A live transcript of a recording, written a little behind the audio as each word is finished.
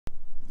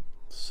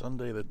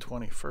Sunday the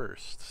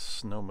 21st,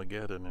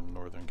 Snowmageddon in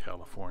Northern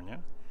California.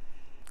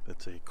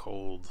 It's a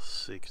cold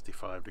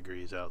 65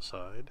 degrees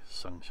outside,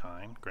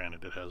 sunshine.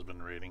 Granted, it has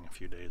been raining a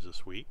few days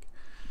this week.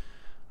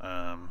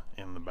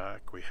 In the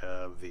back we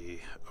have the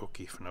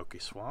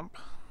Okefenokee Swamp,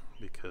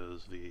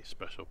 because the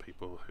special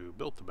people who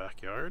built the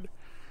backyard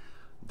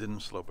didn't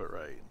slope it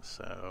right.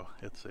 So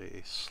it's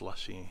a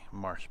slushy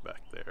marsh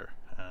back there.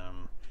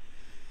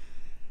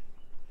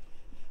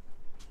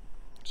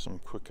 Some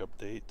quick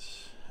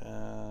updates.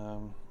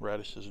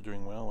 Radishes are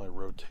doing well. I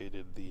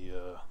rotated the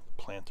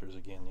planters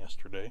again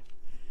yesterday.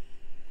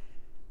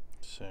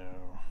 So,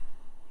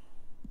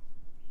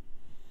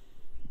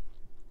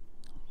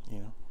 you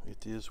know,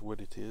 it is what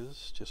it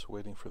is, just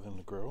waiting for them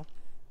to grow.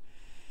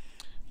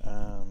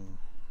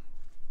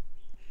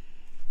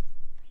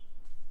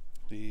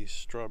 The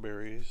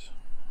strawberries,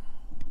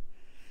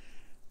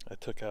 I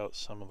took out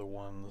some of the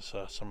ones,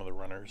 some of the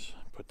runners,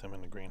 put them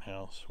in the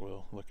greenhouse.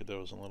 We'll look at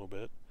those in a little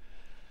bit.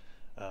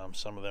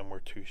 Some of them were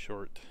too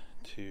short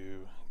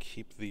to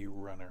keep the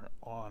runner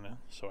on,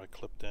 so I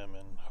clipped them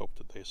and hope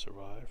that they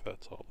survive.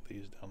 That's all of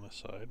these down this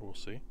side. We'll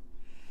see.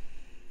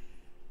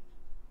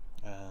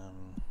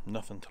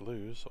 Nothing to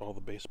lose. All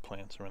the base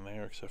plants are in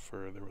there, except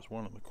for there was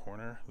one in the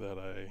corner that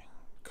I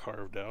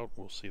carved out.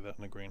 We'll see that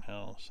in the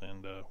greenhouse,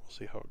 and we'll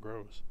see how it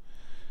grows.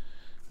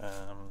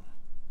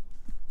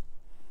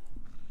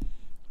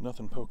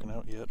 Nothing poking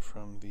out yet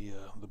from the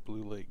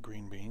Blue Lake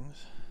green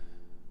beans.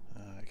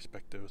 I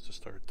expect those to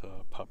start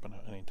popping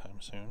out anytime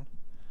soon.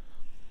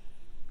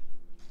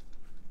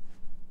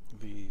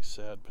 The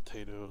sad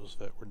potatoes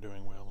that were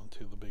doing well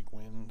into the big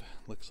wind,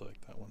 looks like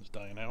that one's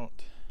dying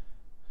out.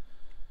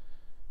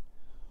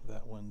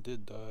 That one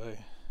did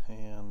die,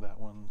 and that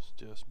one's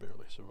just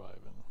barely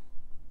surviving.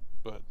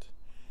 But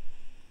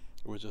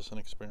it was just an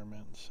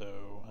experiment, so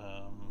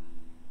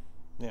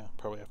yeah,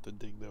 probably have to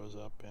dig those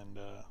up and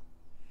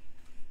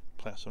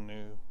plant some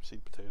new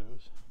seed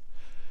potatoes.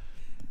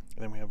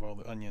 And then we have all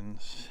the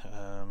onions.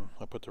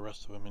 I put the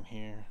rest of them in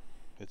here.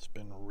 It's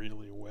been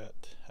really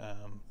wet.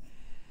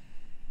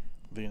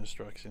 The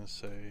instructions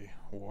say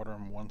water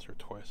them once or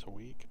twice a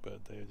week,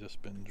 but they've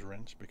just been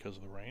drenched because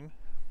of the rain.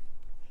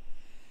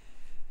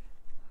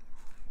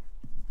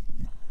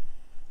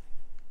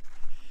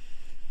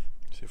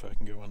 See if I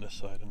can go on this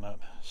side and not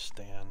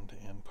stand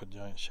and put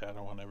giant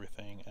shadow on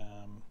everything.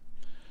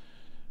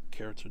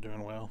 Carrots are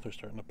doing well. They're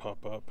starting to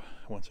pop up.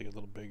 Once they get a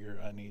little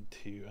bigger, I need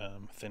to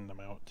thin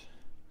them out.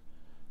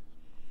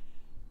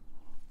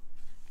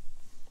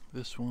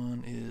 This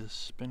one is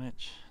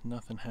spinach.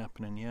 Nothing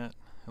happening yet.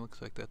 It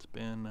looks like that's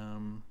been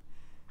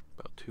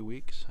about 2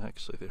 weeks.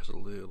 Actually, there's a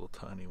little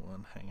tiny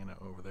one hanging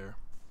out over there.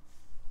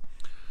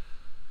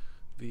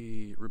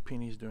 The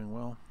rapini's doing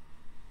well.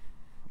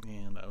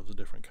 And that was a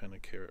different kind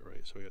of carrot,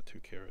 right? So we got 2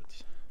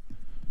 carrots.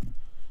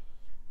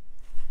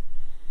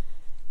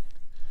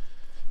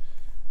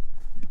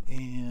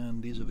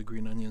 And these are the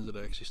green onions that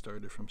I actually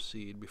started from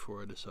seed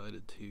before I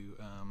decided to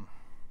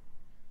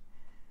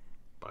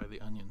buy the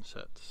onion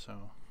sets.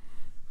 So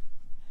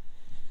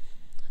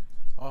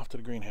off to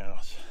the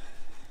greenhouse.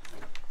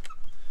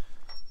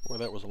 Boy,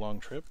 that was a long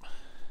trip.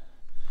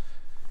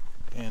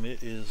 And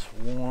it is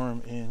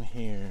warm in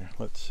here.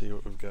 Let's see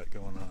what we've got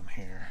going on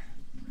here.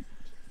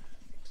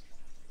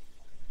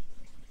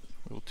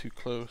 A little too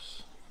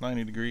close.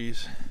 90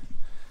 degrees.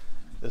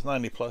 There's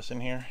 90 plus in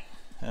here.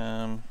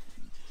 We'll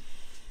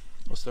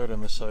start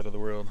on this side of the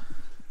world.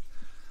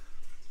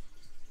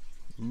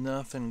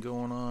 Nothing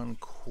going on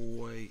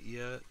quite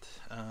yet,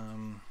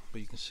 but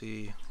you can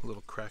see a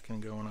little cracking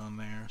going on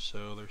there,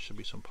 so there should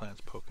be some plants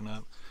poking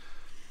up.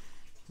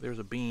 There's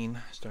a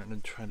bean starting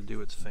to try to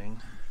do its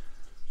thing.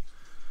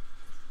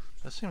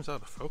 That seems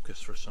out of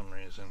focus for some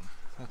reason.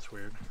 That's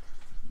weird.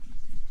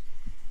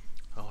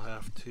 I'll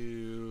have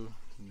to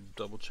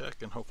double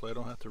check, and hopefully I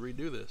don't have to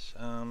redo this.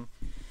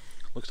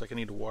 Looks like I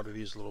need to water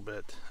these a little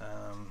bit.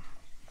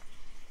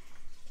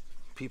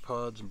 Pea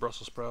pods and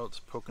Brussels sprouts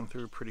poking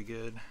through pretty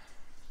good.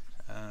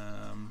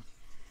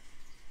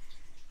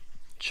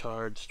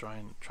 Chard's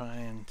trying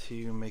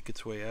to make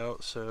its way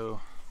out, so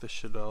this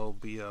should all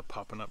be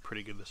popping up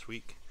pretty good this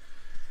week.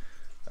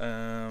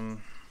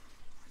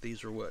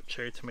 These are what,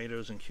 cherry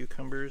tomatoes and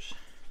cucumbers.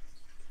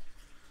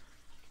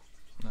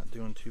 Not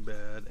doing too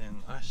bad,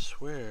 and I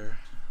swear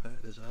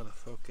that is out of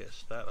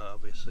focus. That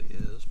obviously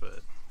is,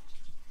 but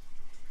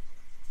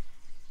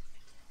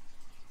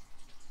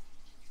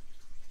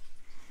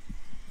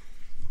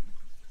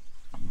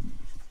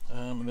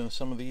and then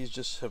some of these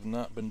just have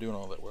not been doing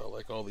all that well.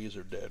 Like all these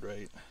are dead,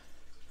 right?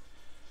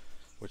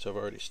 Which I've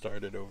already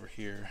started over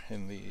here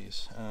in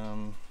these.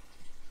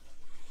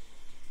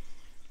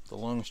 The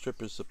long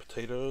strip is the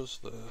potatoes.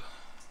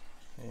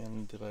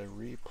 And did I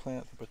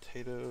replant the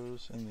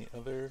potatoes in the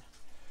other?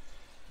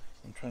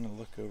 I'm trying to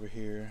look over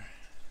here.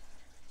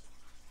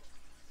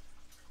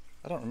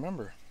 I don't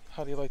remember.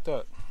 How do you like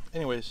that?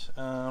 Anyways,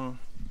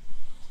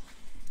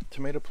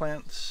 tomato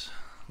plants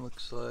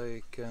looks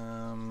like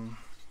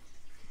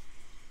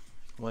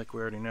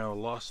we already know,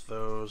 lost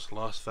those,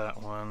 lost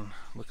that one.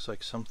 Looks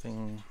like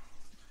something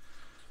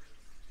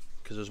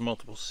because there's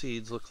multiple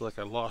seeds. Looks like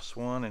I lost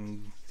one,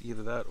 and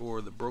either that or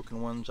the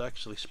broken ones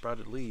actually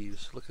sprouted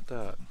leaves. Look at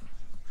that.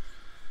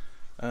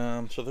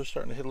 So they're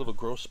starting to hit a little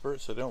growth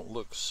spurt, so they don't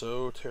look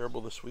so terrible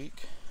this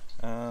week.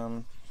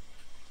 But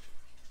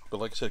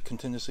like I said,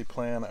 contingency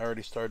plan, I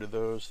already started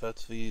those.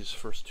 That's these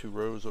first 2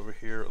 rows over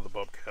here of the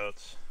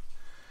bobcats.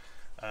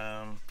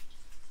 And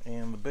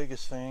the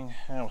biggest thing,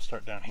 we'll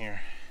start down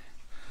here.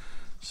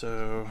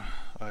 So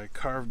I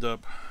carved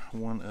up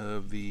one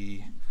of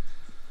the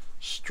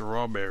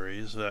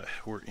strawberries that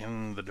were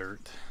in the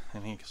dirt,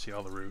 and you can see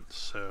all the roots.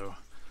 So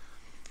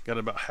got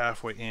it about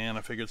halfway in.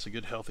 I figured it's a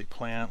good healthy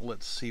plant.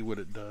 Let's see what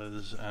it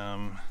does.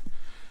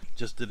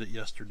 Just did it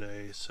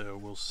yesterday, so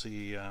we'll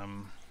see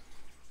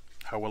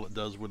how well it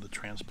does with the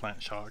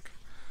transplant shock.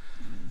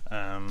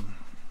 I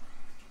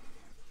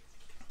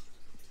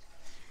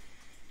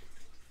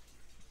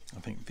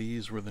think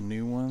these were the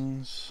new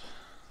ones.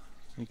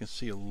 You can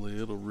see a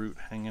little root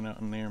hanging out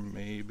in there,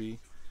 maybe.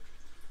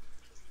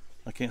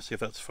 I can't see if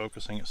that's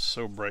focusing, it's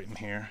so bright in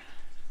here.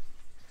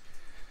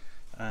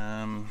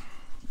 And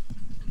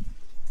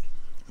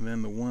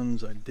then the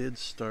ones I did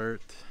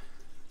start,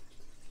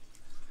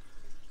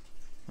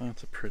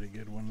 that's a pretty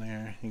good one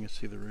there. You can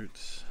see the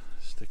roots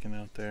sticking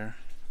out there.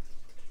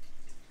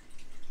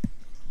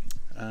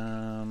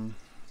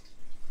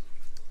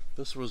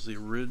 This was the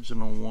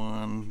original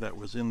one that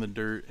was in the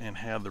dirt and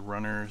had the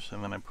runners,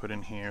 and then I put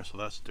in here, so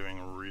that's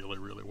doing really,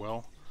 really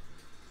well.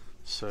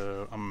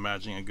 So I'm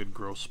imagining a good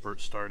growth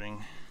spurt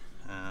starting.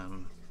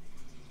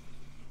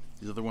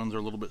 These other ones are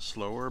a little bit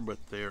slower, but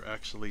they're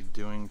actually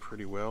doing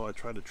pretty well. I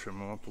tried to trim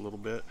them up a little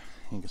bit.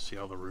 You can see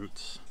all the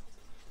roots.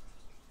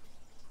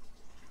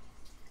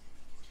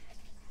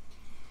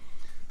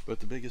 But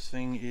the biggest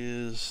thing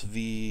is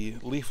the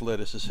leaf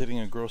lettuce is hitting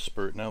a growth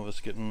spurt now that's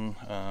getting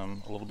a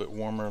little bit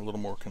warmer, a little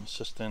more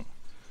consistent.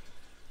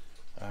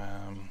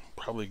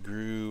 Probably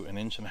grew 1.5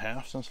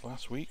 inches since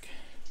last week.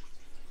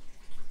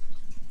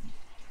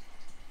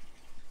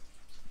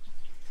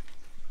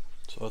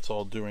 So that's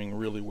all doing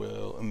really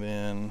well. And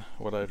then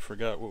what I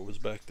forgot what was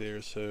back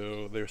there,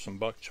 so there's some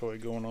bok choy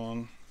going on.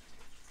 You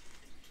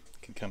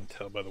can kind of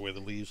tell by the way the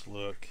leaves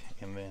look.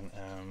 And then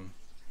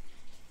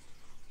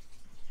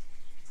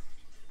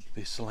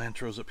the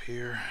cilantro's up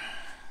here.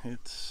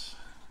 It's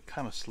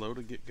kind of slow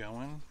to get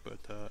going, but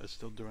it's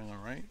still doing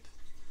all right.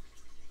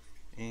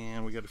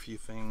 And we got a few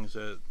things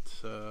that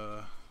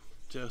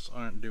just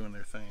aren't doing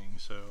their thing,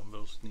 so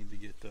those need to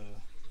get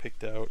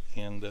picked out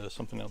and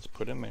something else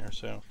put in there.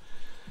 So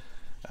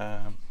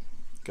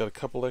got a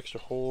couple extra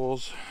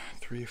holes,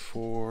 3,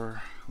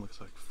 4,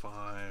 looks like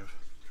 5,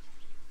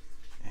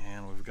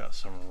 and we've got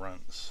some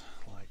runts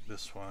like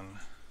this one.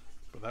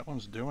 But that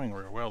one's doing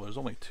real well. There's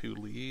only 2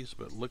 leaves,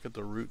 but look at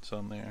the roots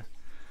on there.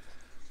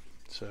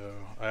 So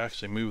I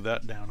actually moved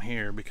that down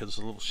here because it's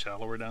a little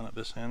shallower down at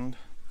this end.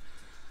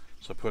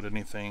 So I put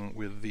anything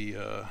with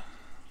the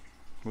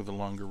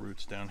longer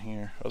roots down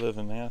here. Other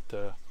than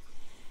that,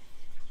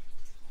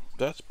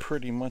 that's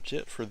pretty much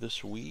it for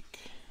this week.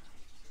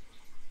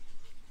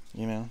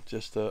 You know,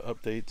 just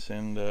updates,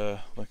 and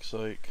looks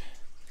like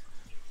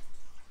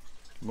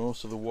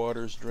most of the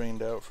water's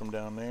drained out from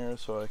down there,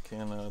 so I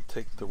can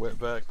take the wet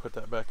vac, put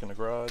that back in the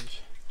garage,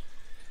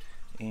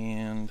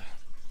 and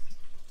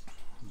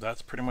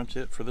that's pretty much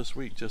it for this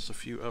week. Just a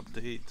few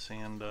updates,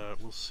 and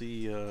we'll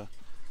see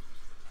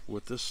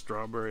what this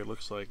strawberry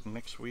looks like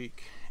next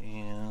week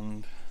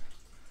and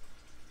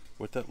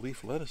what that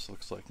leaf lettuce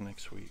looks like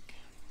next week,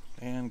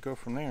 and go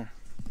from there.